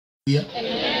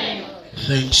Amen.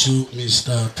 Thank you,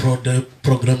 Mr.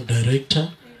 Program Director.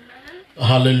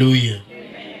 Hallelujah.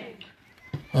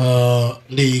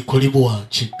 Ni kulibwa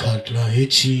chikatla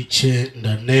hichi che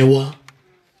ndanewa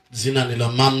zina ni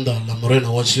la manda la morena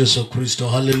wa Yesu Kristo.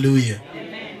 Hallelujah.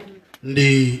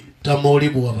 Ndi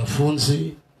tamolibu wa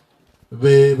bafunzi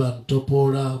beba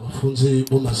ntopola bafunzi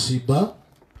bo Masiba.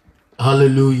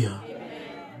 Hallelujah.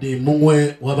 Ndi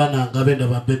mumwe wabananga benda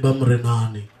babeba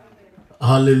mrenani.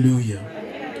 Hallelujah.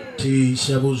 Ti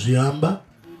shabuzuyamba.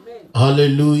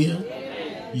 Hallelujah.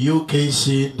 UKC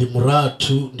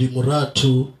ndi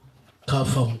muratu ka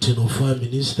Fountain of Fire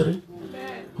Ministry.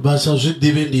 Basa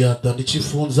zidivendi hata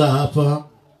nichifunza hapa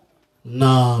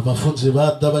na bafunzi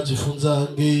bada bachifunza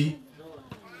ngi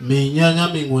minyanya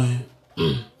mingwe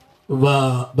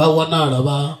ba wanala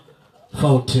ba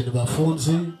Fountain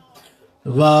bafunzi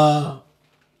ba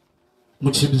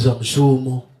muchibiza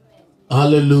mshumo.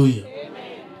 Hallelujah.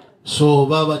 So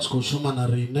baba chikushuma na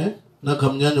rine na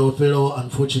kamnyanya wapelo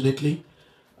unfortunately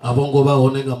abongo ba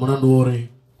honenga mwanandu ore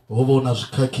hobo na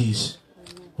zikakisi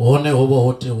hone hobo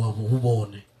hote wabu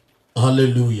hubone.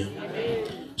 Hallelujah.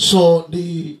 So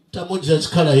the tamoja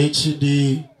chikala hichi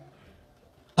di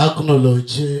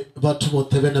acknowledge batu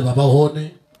bote bene baba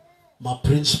hone ma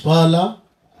principala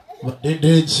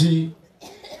badedeji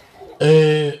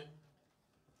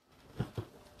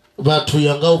batu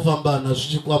yanga upambana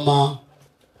suji kwa ma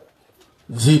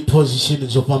zi position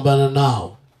zopambana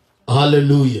nao.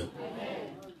 Hallelujah.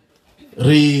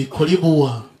 Ri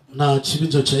kolibua na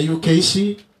chibinzo cha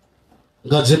UKC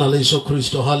ngazina la Yesu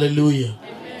Kristo. Hallelujah.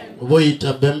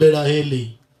 Voita bembela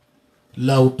heli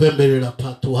la upembele la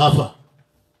Phathu hapa.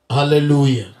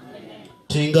 Hallelujah.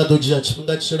 Tinga dojia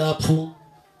chipinga chirapu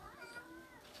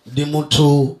di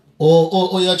mutu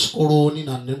o ya chikoloni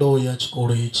na nendo ya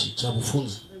chikolo ichi cha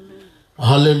bufunzi.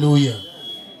 Hallelujah.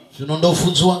 Zinondo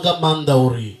funzi wanga manda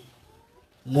uri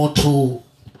mutu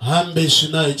hambe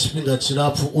shina ichipinga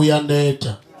chirapu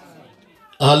uyaneta.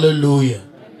 Hallelujah.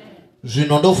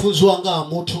 Zinondo funzi wanga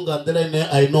mutu ngandele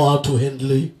I know how to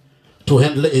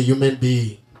handle a human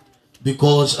being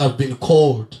because I've been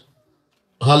called.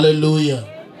 Hallelujah.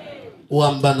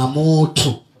 Uamba na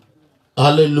mutu.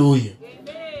 Hallelujah.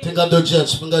 Tinga doja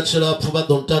chipinga chirapu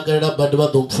badontakarira badi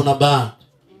badomfuna band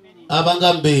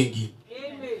abanga mbengi.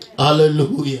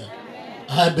 Hallelujah.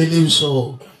 I believe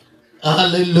so.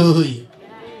 Hallelujah.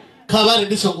 Kabari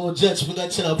disongo jia chipinga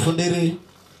chirapu ndiri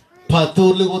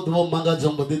Phathu ligo dumo manga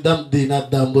jambo di dam dina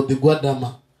dambo di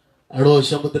guadama aro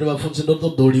shambo tere bafunzi ndo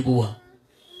doli buwa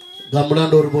gamula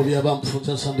ndo ribo bya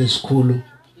bamfunza Sunday school.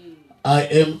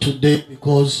 I am today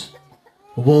because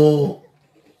wo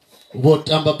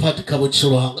tamba pati kabo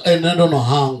chiro hanga nendo no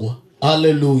hangwa.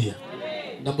 Hallelujah.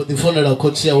 Ndambo di phone la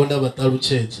coach ya wenda batalu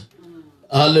cheje.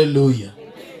 Hallelujah.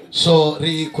 So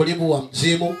ri kolibu wa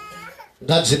mzimu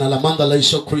ngazina la manda la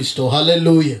Yesu Kristo.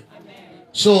 Hallelujah.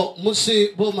 So musi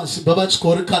bo Masiba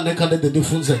chikori kane de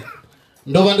difunze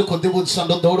ndo ndi kondibu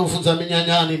sando dolo funza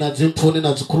minyanyani na zimpuni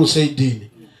na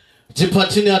crusade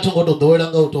zipatini atongo do doela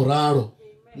nga utoraro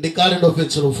ndikale ndo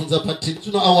fetsero funza patini.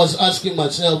 You know, I was asking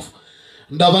myself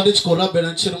ndabandi chikora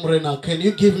bena chirumrena, can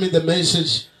you give me the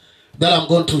message that I'm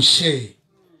going to share?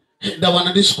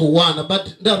 Ndabana disco wana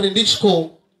but ndarindishko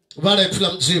vale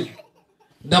film gym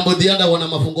ndambo dianda wana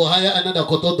mafungo haya anada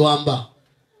kotodo amba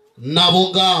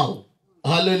nabongao.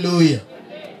 Hallelujah.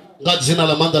 Ngazina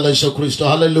la manda la Yesu Kristo.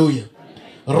 Hallelujah.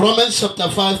 Romans chapter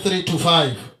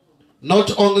 5:3-5.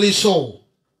 Not only so,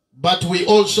 but we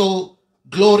also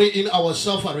glory in our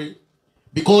suffering,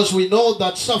 because we know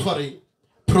that suffering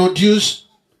produces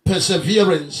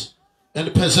perseverance,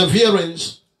 and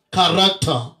perseverance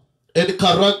character, and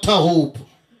character hope.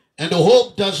 And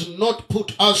hope does not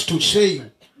put us to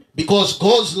shame, because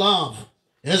God's love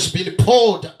has been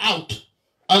poured out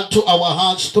unto our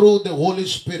hearts through the Holy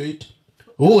Spirit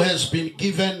who has been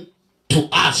given to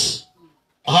us.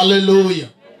 Hallelujah.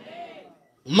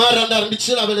 Marandar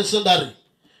ndichira bele sendari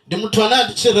ndi mtu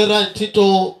anadichirera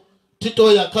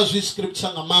tito ya kazi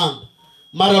scripture ngamanga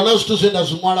marana stuzenda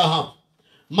zumwala hapo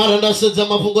maranda sedza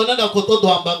mafungo nenda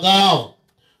kotodo ambangao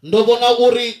ndobona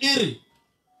uri iri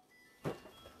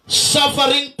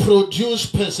suffering produce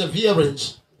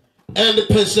perseverance, and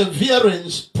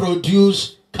perseverance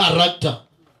produce character.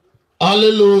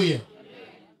 Hallelujah.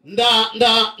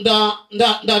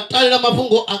 Tala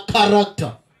mafungo a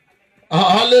character.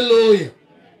 Hallelujah.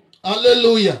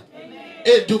 Hallelujah.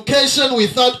 Education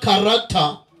without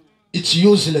character, it's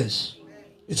useless.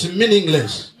 It's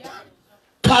meaningless.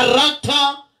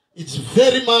 Character is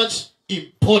very much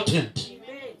important.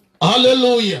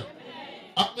 Hallelujah.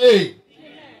 Amen.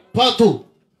 Phathu,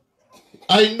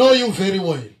 I know you very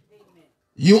well.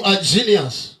 You are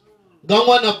genius.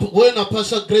 When I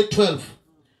pass grade 12,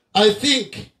 I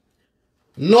think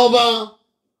Nova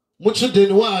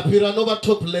Muchudenwa appear Nova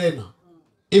top learner,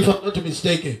 if I'm not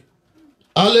mistaken.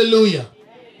 Hallelujah.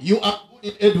 You are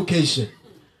good in education.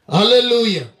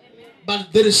 Hallelujah.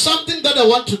 But there is something that I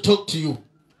want to talk to you.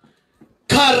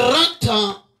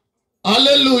 Character.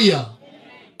 Hallelujah.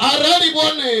 Arari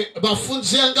bone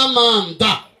bafunzianga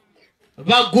manda.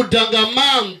 Bagudanga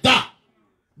manda.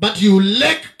 But you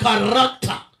lack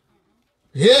character.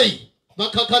 Hey,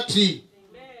 bakakati.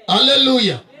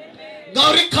 Hallelujah.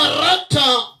 Gauri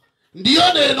character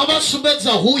ndione no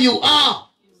basubeza who you are.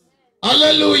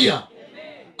 Hallelujah.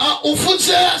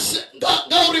 Ufunze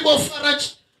gauri bo faraj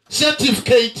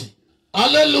certificate.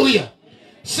 Hallelujah.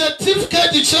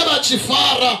 Certificate chara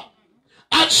chifara.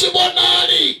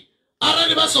 Achibonari.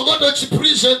 Arani basogodo chi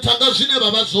present anga jine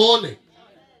baba zone.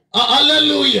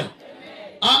 Hallelujah.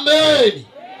 Amen.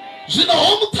 Jina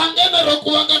homu tangana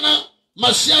rokuwangana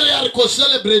masiari ariko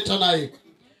celebrate nae.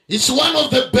 It's one of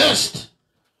the best.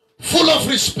 Full of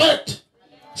respect,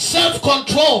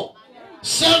 self-control,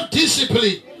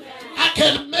 self-discipline. I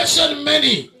can mention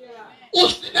many.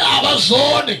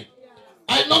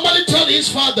 I normally tell his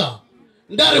father,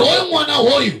 Ndari hoyu mwana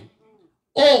hoyu.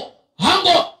 Oh,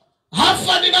 hango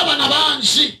hafani na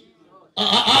banabanshi.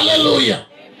 Hallelujah.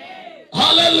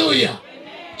 Hallelujah.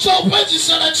 So penzi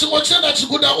sana chimochenda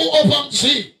chikuda uopa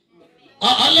mzi.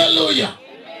 Hallelujah.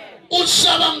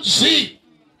 Usaba mzi.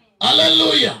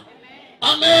 Hallelujah.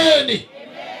 Amen.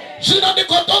 Jina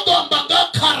nikototo ambanga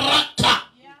character.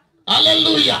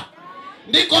 Hallelujah.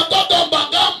 Nikototo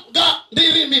ambanga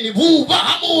ndirimini vuva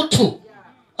hamutu.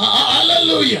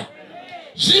 Hallelujah.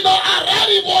 Jina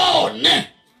arari wone.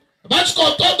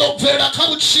 Bachikototo mfera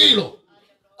kauchilo.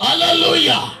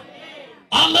 Hallelujah.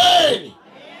 Amen.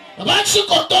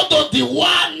 Bachikototo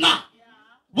diwana.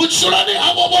 Buchurani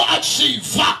abobo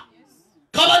achiva.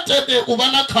 Karatete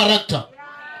ubana character.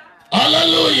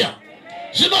 Hallelujah.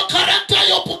 Zino character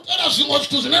yo putera zimo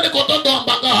zinene kotondo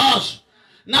ambanga hasu.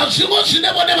 Na zimo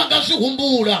zinebone magazi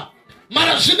humbura.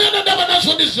 Mara zinene ndaba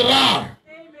nazo ni zirar.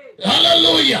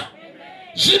 Hallelujah.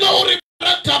 Zino uri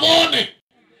character bone.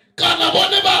 Kana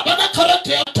bone bana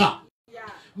character yata.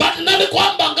 But nani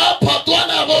kwa ambanga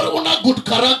patuana abori una good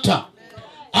character.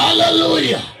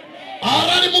 Hallelujah.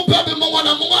 Arani mupepe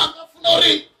mwana mwana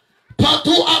funori.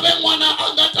 Patu abe mwana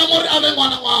angatamori abe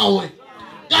mwana wawe.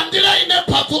 Gandira ine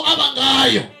Phathu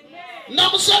abangayo.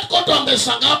 Namusat koto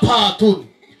ambesanga Phathu.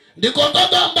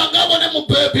 Ndikototo ambanga bone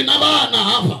mupepi na bana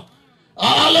hapa.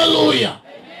 Hallelujah.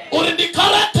 Uri ndi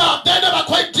character dene ba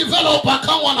quite develop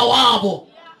akamwana wabo.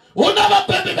 Una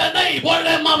bapepi bene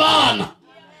ibole mabana.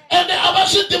 Ene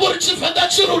abashiti buri chifenda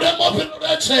chirure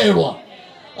mopinure cherwa.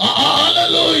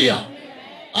 Hallelujah.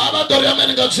 Abadori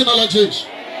amen gatsina la jeshi.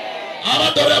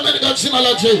 Abadori amen gatsina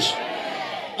la jeshi.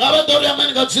 Abadori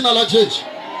amen gatsina la jeshi.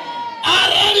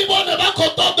 Arari bone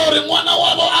bakototori mwana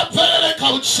wabo apelele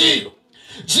kauchilo.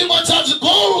 Jimo chaji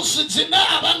goals zina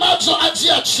abanazo aji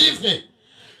achieve.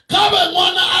 Kabe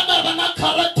mwana anabana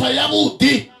character ya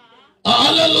mudi.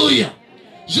 Hallelujah.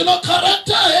 Jino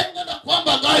character henge na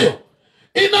kwamba gayo.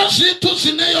 Ina zitu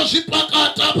zineyo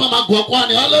ziplakata hapa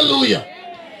magwakwani. Hallelujah.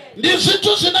 Ndi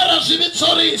zitu zinara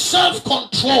zivitsori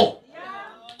self-control.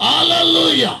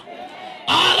 Hallelujah.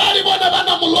 Arari bone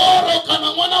bana muloro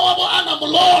kana mwana wabo ana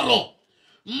muloro.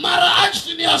 Mara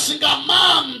achini asinga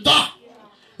manda.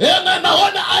 Ene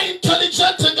naona a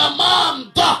intelligent nga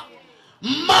manda.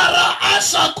 Mara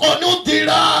asa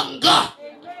konudiranga.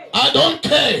 I don't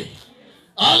care.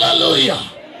 Hallelujah.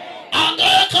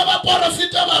 Angaya kama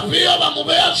porofita mapio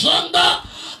bamubea zanda.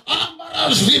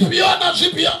 Amara zipio na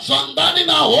zipio zandani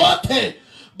na wote.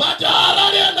 But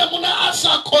arari ene muna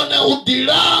asa kone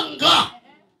udiranga.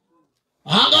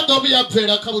 Hanga dobi ya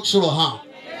pera kabuchuro ha.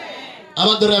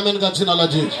 Abadore amen gatina la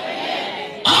jeshi.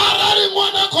 Arari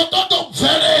mwana kototo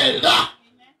vereda.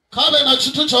 Kabe na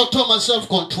chitu cha utoma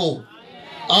self-control.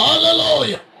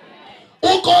 Hallelujah.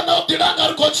 Uko na udiranga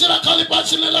rikochira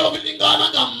kalipasi nilelo bilingana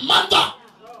nga manda.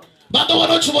 Bado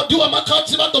wana chubodiwa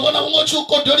makati bado wana ungochi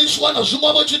uko dorishwa na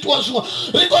zumwa mochitu wa zumwa.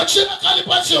 Rikochira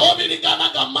kalipasi hobi lingana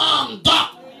nga manda.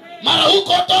 Mara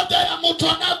uko tote ya mutu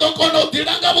anado kono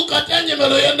udiranga mukati ya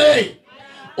nyemelo yenei.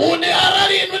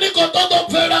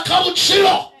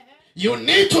 You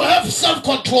need to have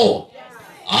self-control.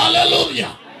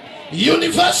 Hallelujah.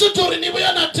 University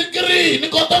rinibuya na degree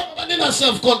nikotoka nina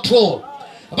self-control.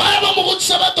 Baba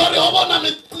mukutsa dori oba na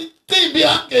mitimbi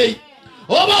ange.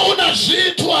 Oba una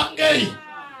jitu ange.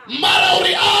 Mara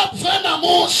uri apfe na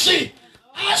musi.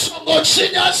 Asongo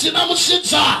chinya sina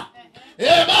musitsa.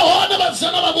 Bahone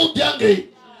bazana babuti ange.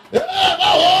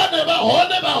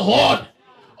 Bahone.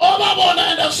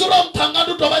 obabona enda sura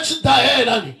mthangadu to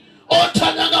bachidahela ni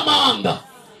othanya ngamanda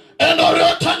endo ri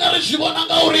othanya ri jibona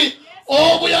ngauri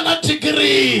obuya na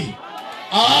degree.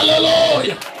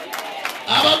 Hallelujah.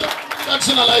 Abantu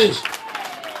batsina la Yesu.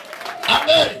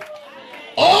 Amen.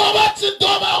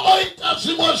 Obatsidoma oita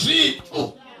zvimwe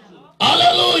zvitu.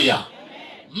 Hallelujah.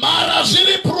 Mara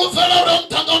zviri pruvela uri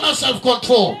mthanga una self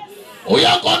control.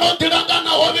 Uyakona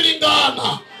utirangana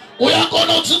wavilingana.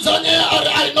 Uyakona utsidzanye ari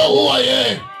I know who I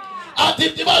am.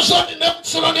 Atitiva zvoti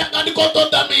nemutsuro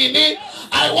nyangandikotonda mini.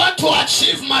 I want to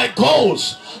achieve my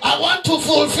goals. I want to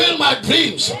fulfill my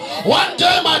dreams. One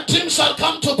day my dreams shall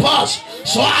come to pass.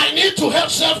 So I need to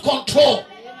have self-control.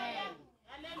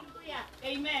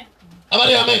 Amen.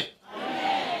 Amen.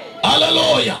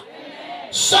 Hallelujah.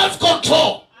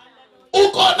 Self-control.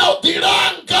 Ukona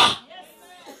utiranga.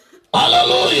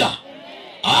 Hallelujah.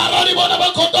 Arari bona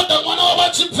bakotonda mwana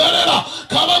wabachipferera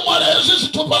kaba mwale ezi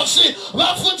zitupasi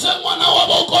bafunze mwana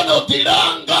wabo ukona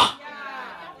utiranga.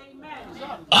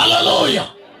 Hallelujah.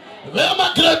 Vema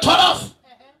great enough.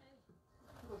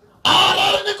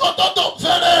 Arari nikototo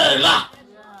ferela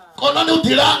kono ni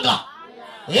utiranga.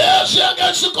 Yes,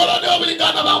 yangesi kono ni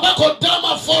obilingana bako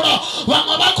dama fora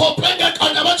bako penga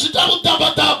kanya bachitabu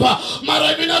taba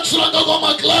mara ibina tsulanga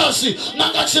goma klasi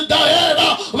nanga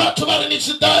chidahera batu bari ni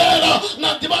chidahera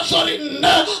na dibashori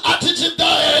ne ati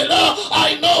chidahera.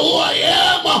 I know who I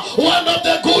am. One of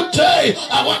the good day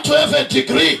I want to have a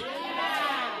degree.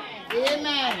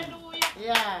 Amen.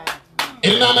 Yeah.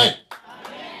 Amen.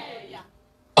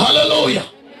 Hallelujah.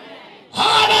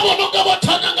 Hana bonoga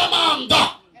botanya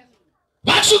ngamanda.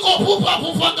 Bachiko pupa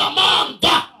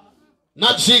ngamanda.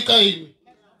 Najika imi.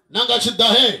 Nanga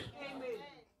chidahe.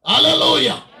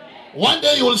 Hallelujah. One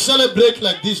day you will celebrate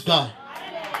like this guy.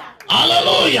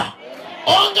 Hallelujah.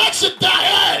 Onga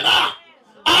chidahe na.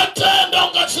 Atenda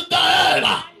onga chidahe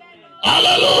na.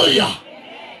 Hallelujah.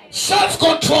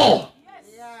 Self-control.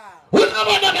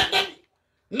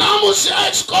 Namusi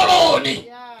ex-colony.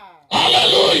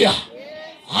 Hallelujah.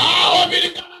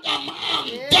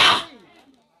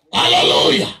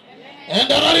 Hallelujah. And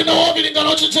the Rari no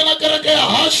Obilingano Chichana Karakea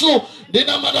Hashu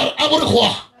Dina Madar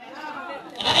Aburkhwa.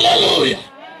 Hallelujah.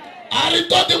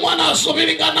 Aritoti mwana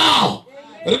subiringa now.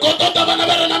 Rikotota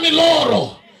banabera na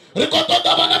miloro.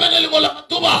 Rikotota banabera limola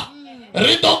matuba.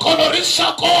 Ritokono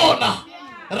rishakona.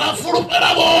 Rafuru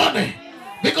perabone.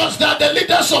 Because they are the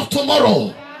leaders of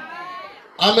tomorrow.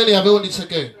 How many have you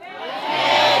again?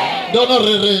 Don't know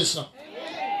reresa.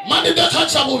 Mani de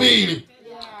kacha bubili.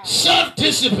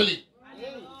 Self-discipline.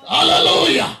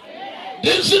 Hallelujah.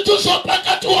 This is to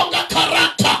sopaka tuonga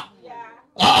character.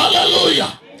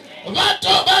 Hallelujah.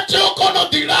 Vato kono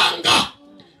diranga.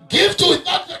 Gift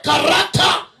without the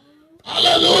character.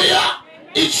 Hallelujah.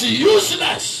 It's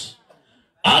useless.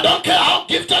 I don't care how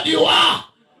gifted you are.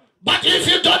 But if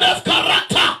you don't have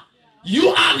character, you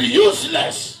are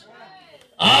useless.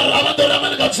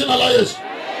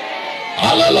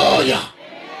 Hallelujah.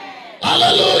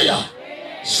 Hallelujah.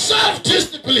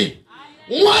 Self-discipline.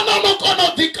 Mwana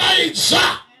mkono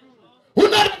dikaidza.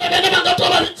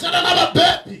 Unarabana vitsana na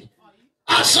baby.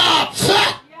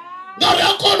 Asafa. Ngari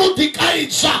akono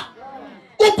dikaidza.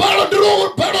 Uparo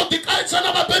dikaidza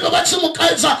na baby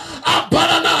bachimukaidza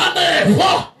abarana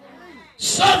hanevo.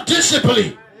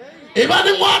 Self-discipline.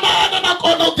 Ibani mwana ana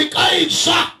kono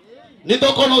dikaidza.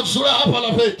 Nidokono zura hapa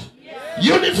la fete.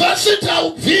 University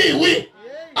au viwi.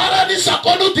 Aranisa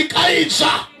kono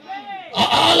dikaidza.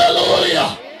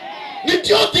 Hallelujah.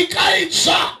 Nitio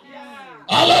dikaidza.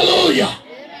 Hallelujah.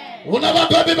 Una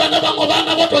babebi bana bango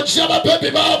bana boto chia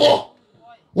babebi babo.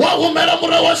 Wahumera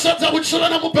mure wasaza buchura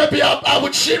na mubebi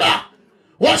abuchira.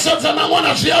 Wasaza na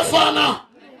mwana ziafana.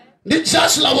 Ni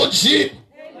just la boji.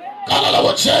 Kala la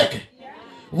bocheke.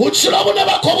 Buchira bune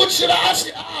bako buchira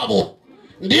asi abo.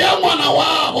 Ndiye mwana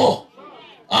wabo.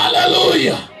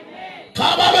 Hallelujah.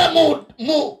 Kababe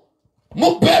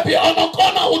mu baby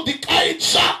onokona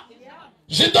udikaidza.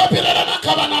 Zitopirana na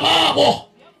kabana babo.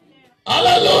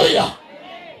 Hallelujah.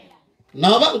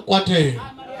 Naba nkwate.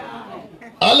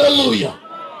 Hallelujah.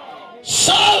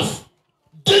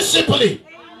 Self-discipline.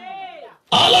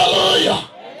 Hallelujah.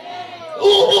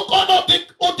 Ukona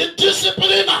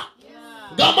udisciplina.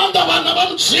 Gamanda bana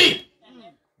bamchi.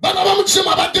 Bana bamchi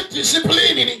mabati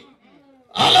discipline ni.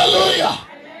 Hallelujah.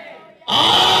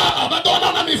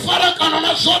 Abadona na mifaraka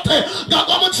na zote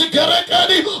gagomu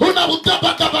chigerekeni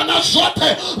unabutapaka bana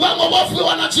zote wangobofu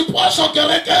wanachipwasho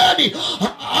gerekeni.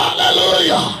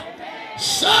 Hallelujah.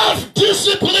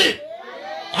 Self-discipline.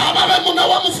 Ababe muna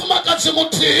wa mufumaka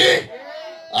chimuti.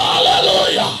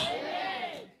 Hallelujah.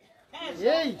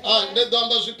 Ndedo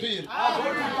amba zipiri.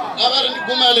 Abari ni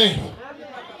kumale.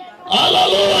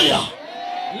 Hallelujah.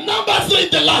 Number 3,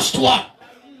 the last one,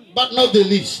 but not the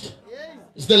least.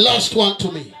 It's the last one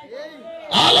to me.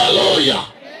 Hallelujah.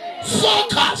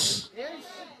 Focus.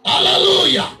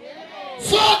 Hallelujah.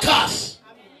 Focus.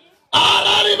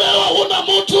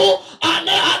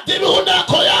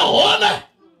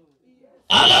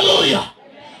 Hallelujah.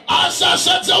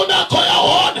 Asasetse unakoya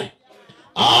hone.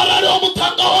 Alari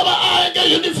omutanga waba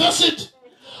aenge university.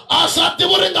 Asati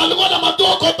buringa lugona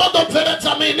matoko todo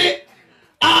pferetsa mini.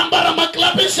 Ambara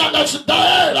maklapisa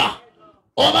ngasidaela.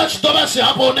 Oma chidoba si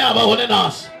hapo ne abahone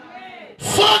nas.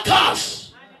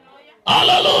 Focus.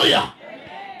 Hallelujah.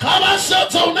 Kama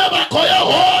setse uneba koya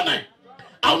hone.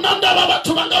 Aunanda baba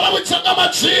tumanga witsanga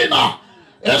machina.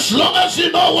 As long as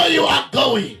you know where you are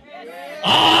going.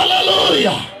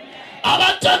 Hallelujah.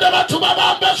 But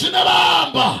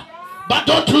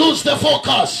don't lose the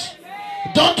focus.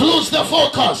 Don't lose the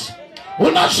focus.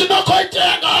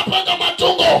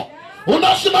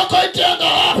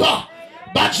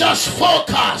 But just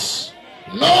focus.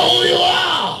 Know who you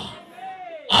are.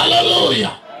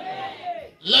 Hallelujah.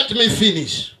 Let me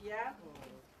finish.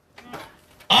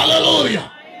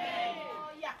 Hallelujah.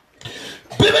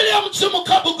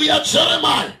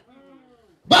 Jeremiah.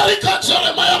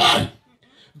 Jeremiah.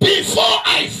 Before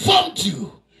I formed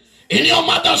you in your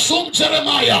mother's womb,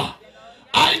 Jeremiah,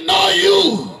 I know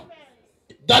you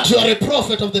that you are a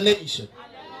prophet of the nation.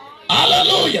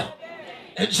 Hallelujah.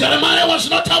 And Jeremiah was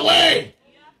not aware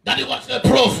that he was a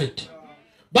prophet.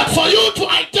 But for you to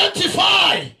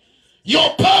identify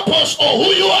your purpose or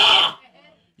who you are,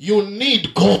 you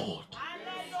need God.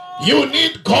 You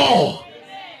need God.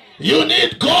 You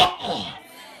need God.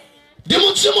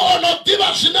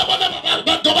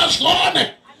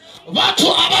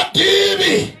 Watu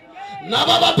abadibi na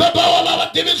baba baba wala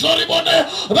abadibi zoribone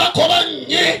bakoba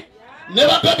nye ne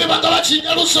babebi bangaba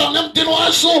chinyalusa ne mtino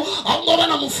wasu angaba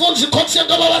na mufunzi kotsi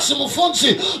angaba basi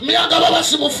mufunzi miangaba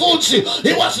basi mufunzi.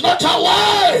 He was not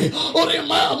aware or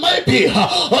maybe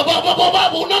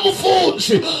baba una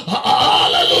mufunzi.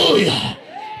 Hallelujah.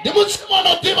 Dimutsimo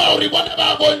no diba uribone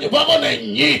babone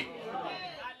nye.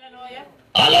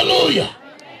 Hallelujah.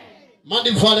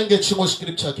 Mandi mfalenge chimo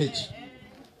scripture keji.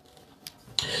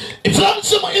 If I'm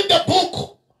in the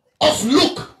book of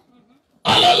Luke,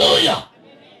 hallelujah.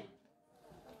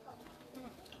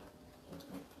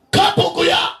 Kabuku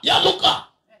ya Luka.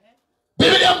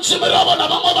 Biblia mchimira na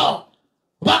mama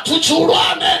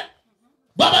batuchurwane.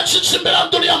 Baba chichimbira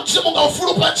nduri ya mchimu nga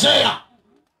ufuru pachea.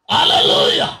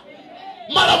 Hallelujah.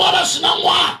 Mara baba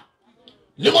sinamwa.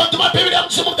 Limotuma Biblia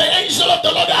mchimu, the angel of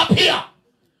the Lord appear.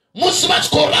 Musimach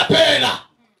korapela.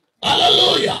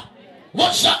 Hallelujah.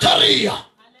 What Zachariah.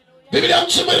 Biblia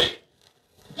mchimiri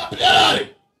Gabriel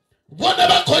bwana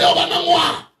bakoyo banamwa.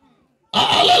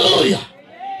 Hallelujah.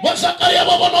 What Zachariah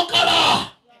bono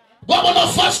kala bono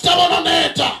fasta bono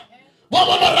neta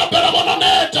bono rabera bono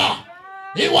neta.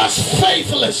 He was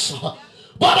faithless.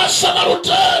 Baba sana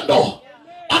rutendo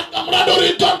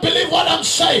akamrado. Don't believe what I'm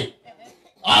saying.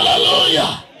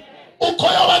 Hallelujah.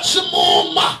 Ukoyo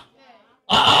bachimuma.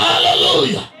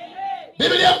 Hallelujah.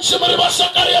 Biblia mchimiri ba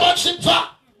Zachariah bachimfa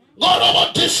ngorobo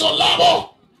tisolabo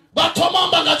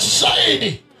batomamba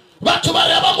ngachisaini batu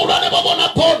bareba mulwane babona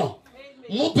pono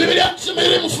mu Biblia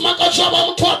mchimiri mfumaka chaba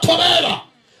mtu atobera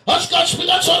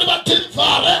asikachipinga chori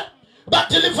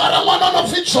batilivara mwana no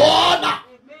fichona.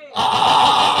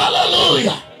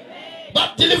 Hallelujah.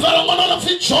 Batilivara mwana no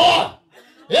fichona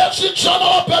yesu chona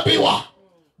wapebiwa.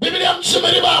 Biblia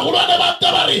mchimiri ba hulwane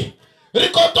batabari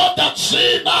rikotota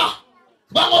china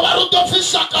bango baruto fi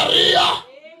Zachariah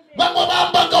bango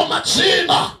bambanga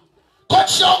umachina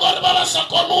kochongora baba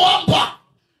sakonuamba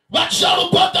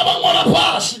bacharupata bangora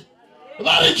pasi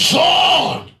bari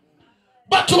John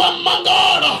batu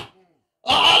bamangara.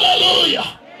 Hallelujah.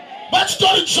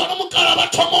 Bachitori John mukara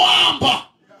batomoamba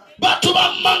batu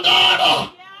bamangara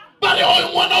bari oyo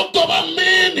mwana utoba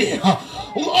mini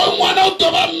oyo mwana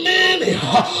utoba mini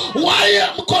waye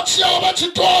mkochi ya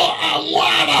bachito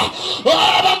amwara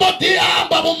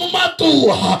abambotiamba bumumatu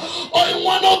oyo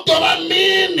mwana utoba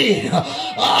mini.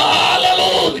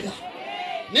 Hallelujah.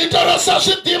 Nitorasa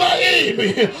shitiva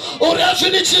hivi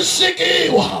uriashini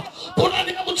chisikiwa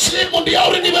punani ya mchimu ndiya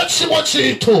uri niwe chimo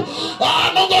chitu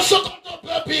nongo sokoto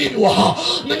pepiwa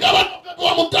ningaba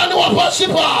wa mutani wa pasi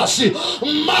pasi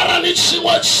mara ni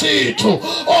chimo chitu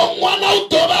o mwana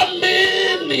utoba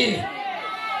mini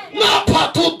na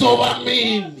patu utoba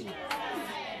mini.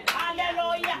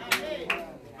 Hallelujah.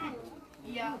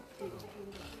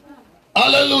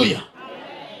 Hallelujah.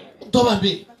 Utoba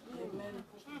mini.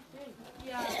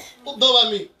 Utoba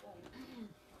mini.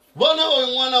 Bona oyo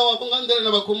mwana wa kungandele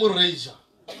na bakumureja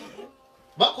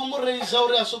Va kumureza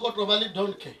uri asokoto vali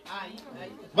don't care.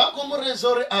 Va kumureza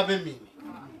uri ave mini.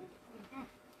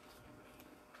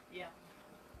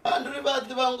 Andri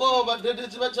vati vango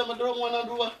vadededzi vachamadoro mwana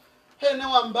nduva hene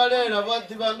wambalela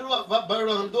vati vandu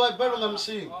vabalwa nduva balwa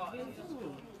ngamsingi.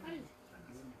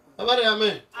 Avari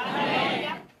amen.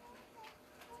 Amen.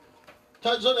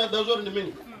 Tazoni adazori ni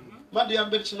mini. Madi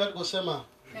amberi chingari kusema.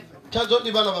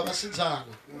 Tazoni vana vavasidzana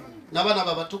na vana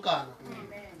vavatukana.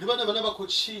 Ndi vana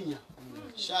vakuchinya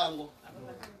shango.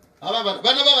 Ava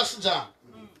vana vavasidzana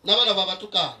na vana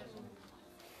vavatukana.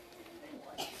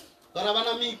 Vana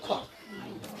vana mikwa.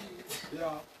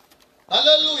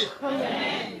 Hallelujah.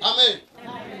 Amen. Amen.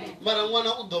 Mara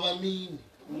mwana udova mini.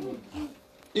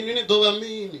 Inini dova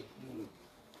mini.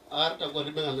 Arta kwa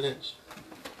ribenga mlechi.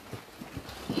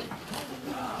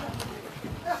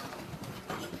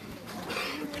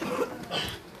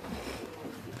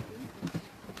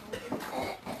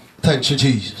 Thank you,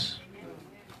 Jesus.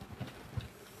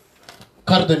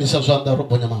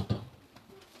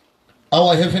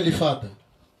 Our Heavenly Father,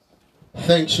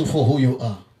 thanks you for who you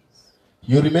are.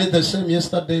 You remain the same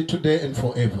yesterday, today, and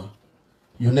forever.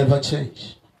 You never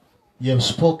change. You have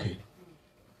spoken.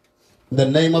 In the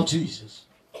name of Jesus,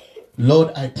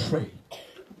 Lord, I pray.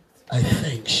 I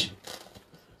thank you.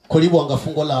 Kolibu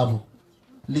angafungo lavo.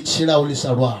 Lichila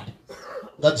ulisarwali.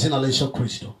 Gadzina la Yesu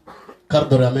Kristo.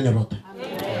 Kardore amene rote.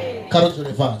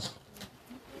 Kardore vaza.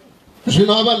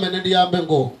 Zinaba menedi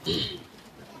ambengo.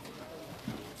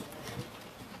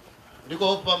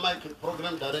 Niko opa mic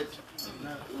program director.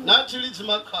 Naturally it's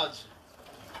my cards.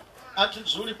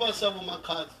 Actually pasa my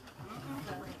cards.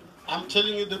 I'm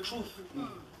telling you the truth.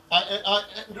 I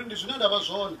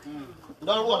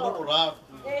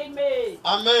Amen.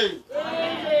 Amen.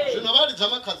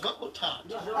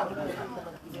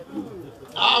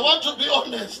 I want to be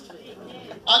honest.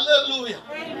 Hallelujah.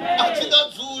 I think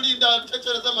that's Zuli that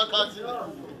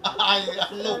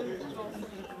I know.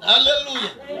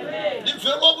 Hallelujah. The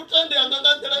very good time they are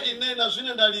not there in a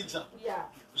Zuna Dalitza.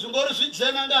 Zungori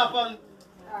Zena Gapan.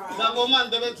 Zangoman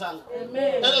Devetang.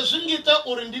 And a Zingita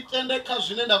or independent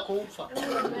Kazinenda Kofa.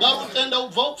 Now tend to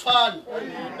vote fan.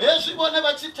 Yes, she will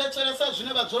never see Tetheresa, she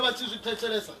never told her to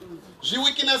Tetheresa. She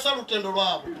weakness out and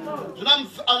rob.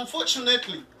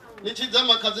 Unfortunately,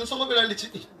 Nichizama cousin, some of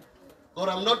it. God,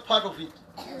 I'm not part of it.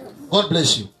 God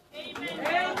bless you.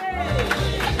 Amen.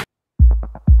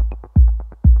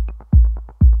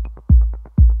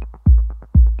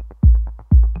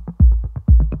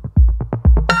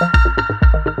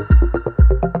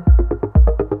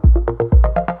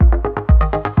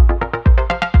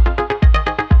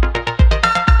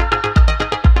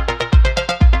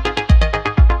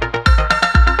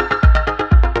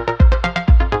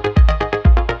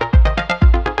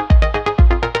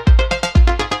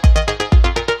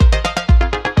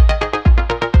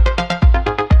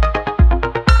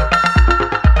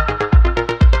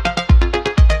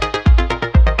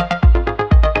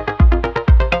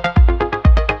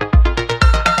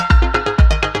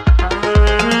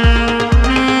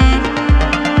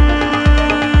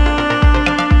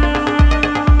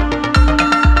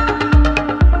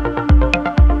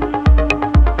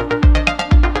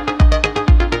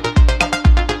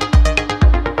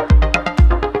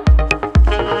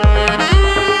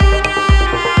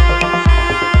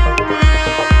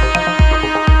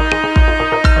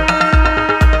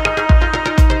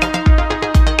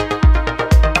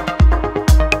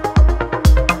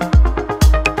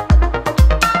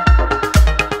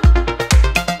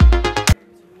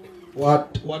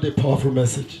 What a powerful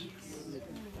message.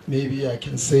 Maybe I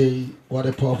can say what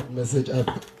a powerful message I've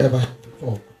ever heard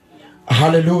before.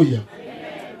 Hallelujah.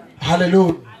 Amen.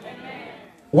 Hallelujah. Amen.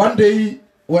 One day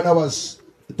when I was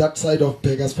that side of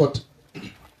Pegasport,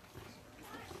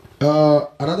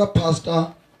 another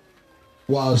pastor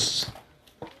was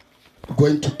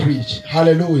going to preach.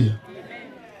 Hallelujah.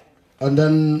 Amen. And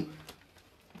then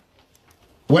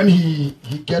when he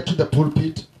get to the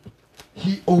pulpit,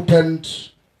 he opened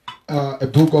a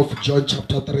book of John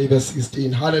chapter 3 verse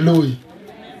 16. Hallelujah.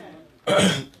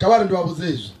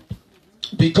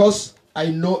 Because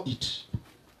I know it.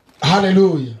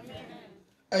 Hallelujah.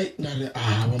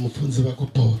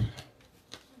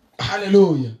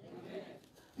 Hallelujah.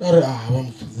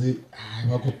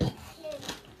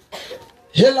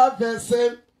 Hela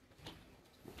verse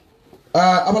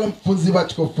abalamfunzi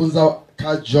batikofunza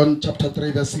ka John chapter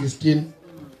 3 verse 16.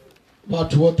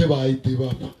 But whatever I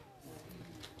did.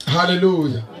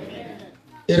 Hallelujah.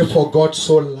 Amen. For God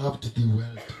so loved the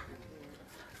world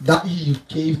that he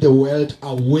gave the world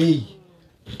away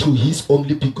to his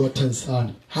only begotten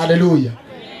Son. Hallelujah.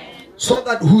 Amen. So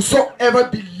that whosoever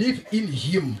believe in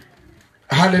him,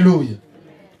 hallelujah,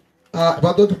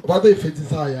 But if it is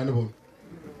high,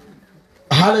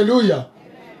 hallelujah.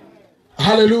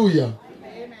 Hallelujah.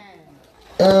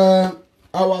 I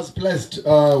was blessed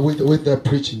with the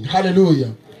preaching.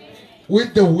 Hallelujah.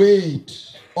 With the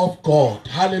weight of God.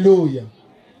 Hallelujah.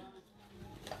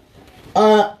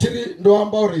 Tiri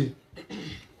Ndoambori,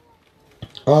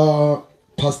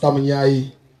 Pastor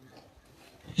Munyai,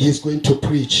 he is going to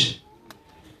preach.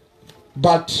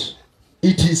 But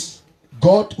it is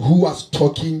God who was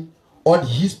talking on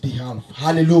his behalf.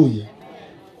 Hallelujah.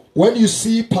 When you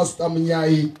see Pastor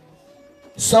Munyai,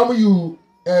 some of you,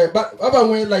 but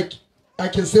when, like I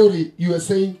can say, you are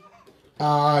saying,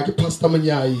 Pastor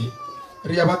Munyai,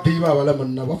 Riabatiba,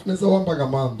 Valaman, Wafnesa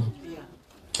Wambagamando,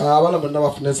 Valaman,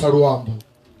 Wafnesa Ruambo,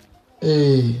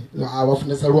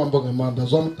 Wafnesa Ruambo Gamanda,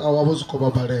 Zon, I was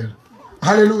Cobabarel.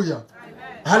 Hallelujah.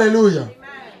 Hallelujah.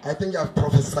 I think I've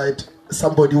prophesied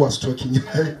somebody was talking.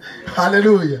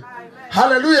 Hallelujah.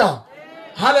 Hallelujah.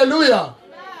 Hallelujah.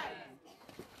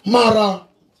 Mara.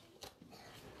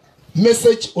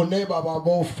 Message oneba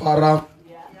babo fara.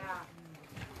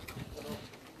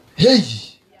 Hey.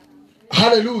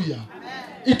 Hallelujah.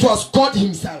 It was God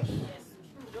himself.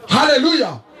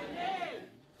 Hallelujah.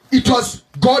 It was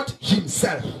God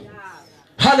himself.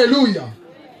 Hallelujah.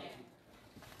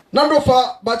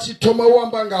 Nandofa bachi toma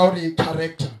wamba ngauri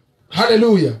character.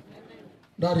 Hallelujah.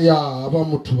 Daria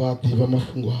abamutu bathi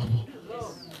bamafungu habo.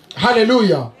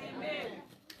 Hallelujah.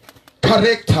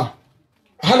 Character.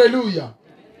 Hallelujah.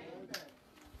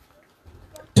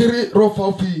 Three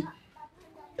rofafi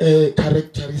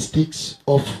characteristics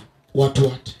of what.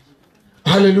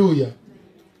 Hallelujah.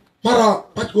 Mara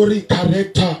patgori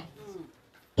character.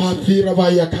 Pathira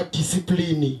vaya ka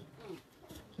discipline.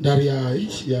 Daria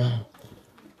ya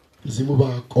muzimu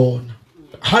ba kona.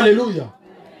 Hallelujah.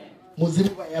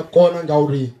 Muzimu ba kona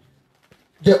ngauri.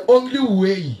 The only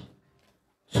way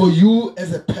for you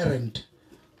as a parent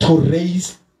to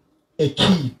raise a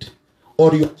kid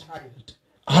or your child,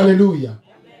 hallelujah,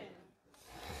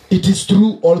 it is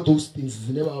through all those things.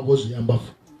 Never was yamba.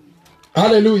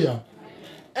 Hallelujah.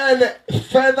 And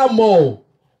furthermore,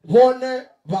 one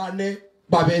vane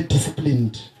babe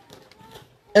disciplined.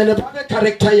 And babe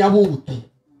character yabuti.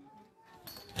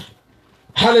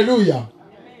 Hallelujah.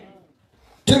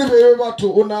 Tiri beba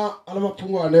to una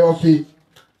alamapungu aneofi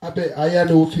abe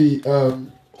ayane ofi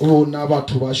una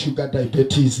batu ba sugar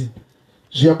diabetes.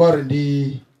 Jiambare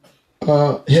ndi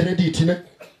heredity ne.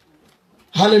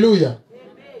 Hallelujah.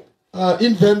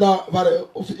 In venda bare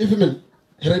if men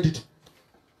heredity.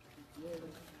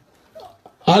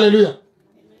 Hallelujah.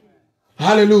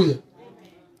 Hallelujah.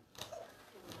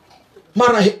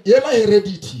 Mara yema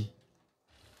heredity.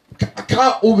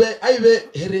 Ka ube aive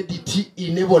heredity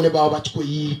inebone ba batiko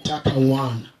yita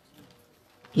kanwana.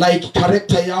 Like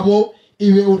character yabo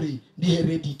iwe uri di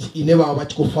heredity ineba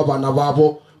batiko fabana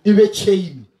babo iwe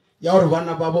chain ya uri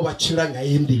bana babo bachira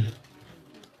ngaindi.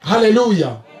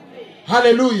 Hallelujah.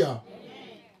 Hallelujah.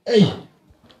 Hey.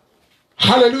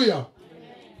 Hallelujah.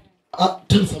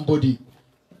 Tell somebody,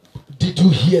 did you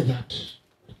hear that?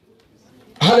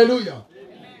 Hallelujah.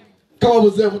 Kama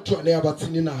buze mtu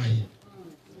anayabatini naye.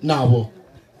 Nabo.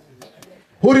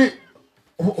 Huri,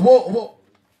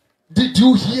 did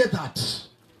you hear that?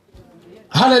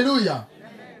 Hallelujah.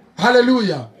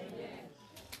 Hallelujah.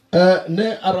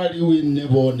 Ne araliwi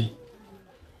neboni.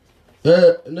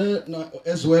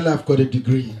 As well, I've got a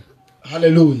degree.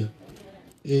 Hallelujah.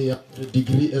 A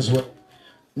degree as well.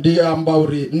 The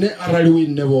ambauri ne araliwi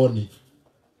neboni.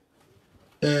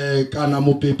 Kana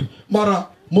mupepi. Mara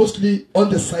mostly on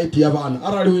the side yavana.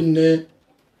 Araliwi ne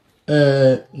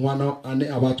mwana ane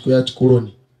abatku ya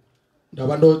chikoloni.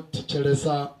 Ndabando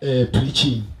tichelesa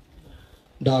preaching.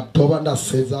 Da doba nda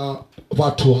seza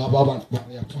watu haba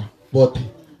banyafa bote.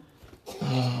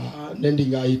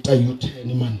 Nendinga ita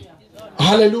U10 man.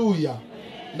 Hallelujah.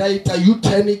 Na ita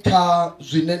U10 ka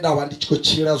zwinenda wandichiko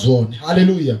chira zone.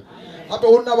 Hallelujah. Hapa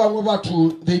una bamwe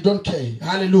watu they don't care.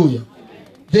 Hallelujah.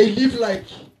 They live like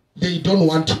they don't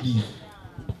want to live.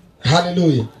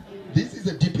 Hallelujah. This is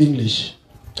a deep English.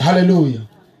 Hallelujah.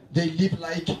 They live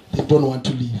like they don't want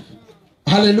to live.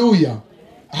 Hallelujah.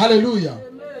 Hallelujah.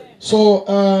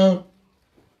 So,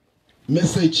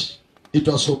 message, it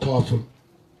was so powerful.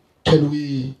 Can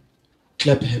we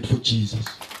clap a hand for Jesus?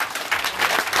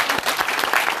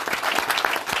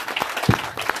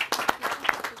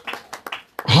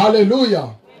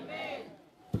 Hallelujah.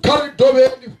 Carry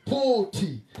doveni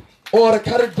 40 or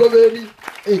carry doveni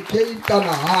a cake and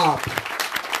a half.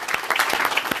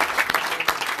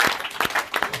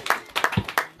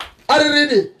 Are you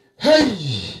ready? Hey.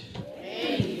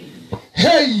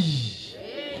 Hey.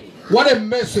 What a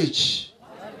message.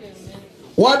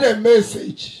 What a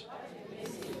message.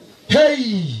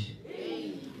 Hey,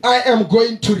 I am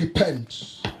going to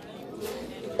repent.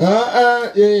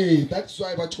 That's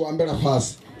why I'm better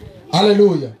fast.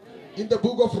 Hallelujah. In the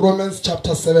book of Romans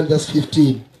chapter 7 verse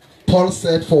 15, Paul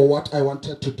said, for what I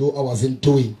wanted to do, I wasn't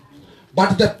doing.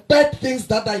 But the bad things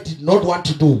that I did not want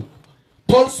to do,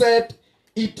 Paul said,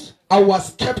 I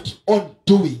was kept on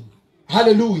doing.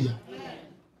 Hallelujah.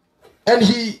 And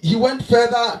he went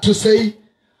further to say,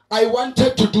 I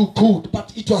wanted to do good,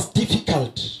 but it was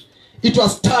difficult. It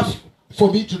was tough for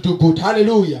me to do good.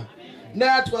 Hallelujah.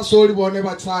 Net was only whenever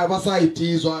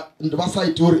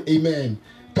amen.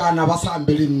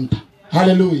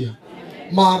 Hallelujah.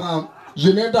 Mara,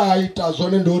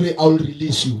 I'll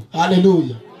release you.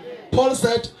 Hallelujah. Paul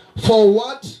said, for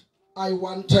what I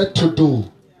wanted to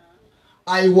do,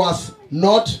 I was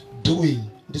not doing.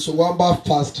 This is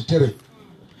fast.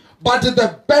 But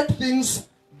the bad things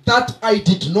that I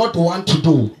did not want to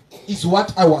do is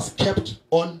what I was kept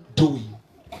on doing.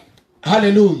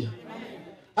 Hallelujah.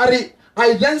 I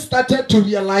then started to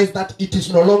realize that it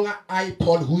is no longer I,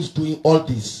 Paul, who's doing all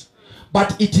this,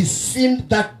 but it is sin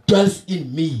that dwells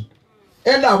in me.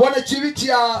 And I want to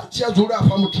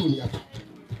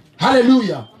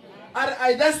hallelujah.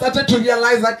 I then started to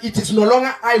realize that it is no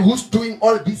longer I who's doing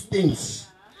all these things.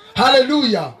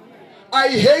 Hallelujah. I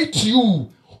hate you.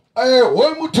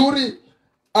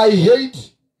 I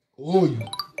hate you.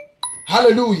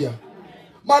 Hallelujah.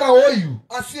 Mara you.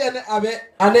 I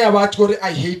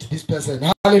hate this person.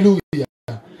 Hallelujah.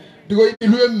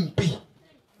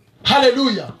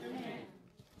 Hallelujah.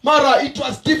 Mara, it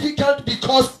was difficult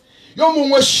because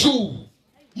your shoe.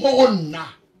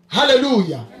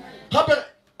 Hallelujah.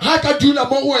 Hakadula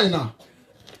mowena.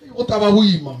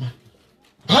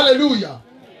 Hallelujah.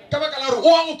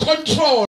 Control.